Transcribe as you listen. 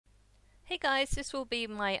Hey guys, this will be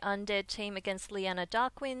my undead team against Leana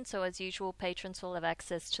Darkwind, so as usual patrons will have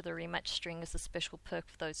access to the rematch string as a special perk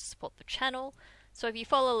for those who support the channel. So if you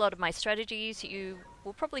follow a lot of my strategies, you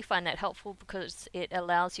will probably find that helpful because it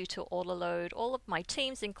allows you to auto-load all of my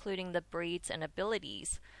teams, including the breeds and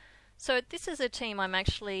abilities. So this is a team I'm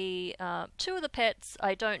actually, two of the pets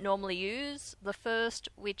I don't normally use. The first,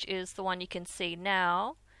 which is the one you can see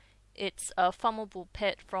now, it's a farmable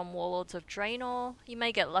pet from Warlords of Draenor. You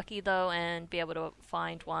may get lucky though and be able to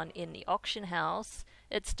find one in the auction house.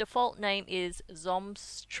 Its default name is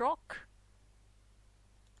Zomstrok.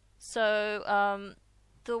 So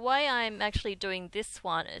the way I'm actually doing this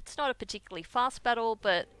one, it's not a particularly fast battle,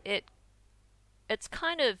 but it's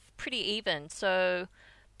kind of pretty even. So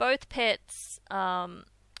both pets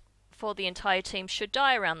for the entire team should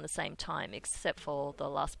die around the same time, except for the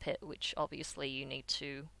last pet, which obviously you need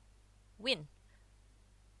to win.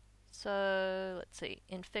 So let's see,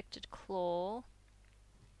 Infected Claw.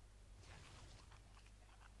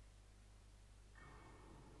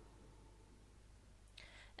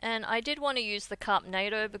 And I did want to use the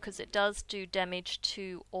Carpnado because it does do damage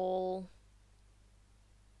to all.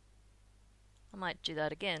 I might do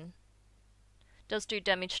that again. Does do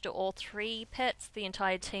damage to all three pets, the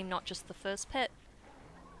entire team, not just the first pet.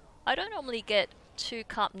 I don't normally get two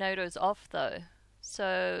Carpnados off though,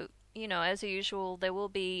 so you know, as usual, there will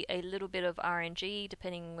be a little bit of RNG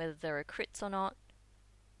depending whether there are crits or not.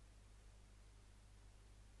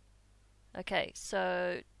 Okay,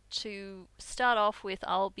 so to start off with,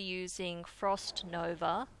 I'll be using Frost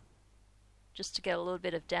Nova just to get a little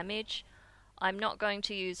bit of damage. I'm not going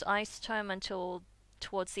to use Ice Tome until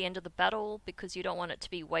towards the end of the battle because you don't want it to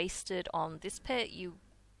be wasted on this pet. You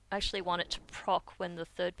actually want it to proc when the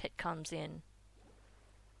third pet comes in.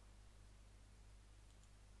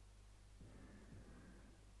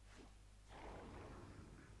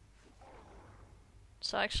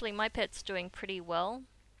 So actually my pet's doing pretty well.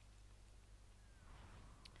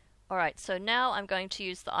 Alright, so now I'm going to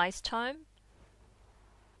use the Ice Tome.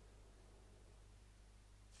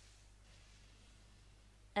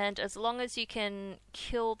 And as long as you can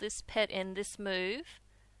kill this pet in this move,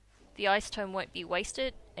 the Ice Tome won't be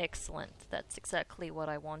wasted. Excellent, that's exactly what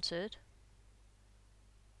I wanted.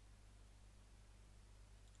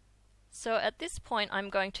 So at this point I'm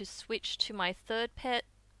going to switch to my third pet.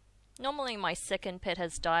 Normally my second pet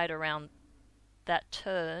has died around that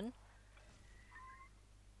turn.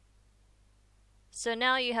 So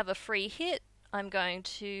now you have a free hit. I'm going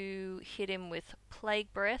to hit him with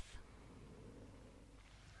Plague Breath.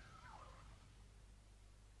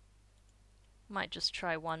 Might just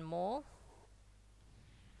try one more.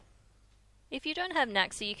 If you don't have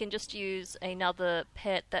Naxxy, you can just use another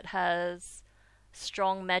pet that has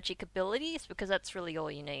strong magic abilities because that's really all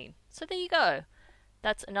you need. So there you go.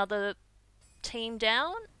 That's another team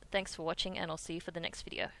down. Thanks for watching and I'll see you for the next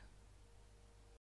video.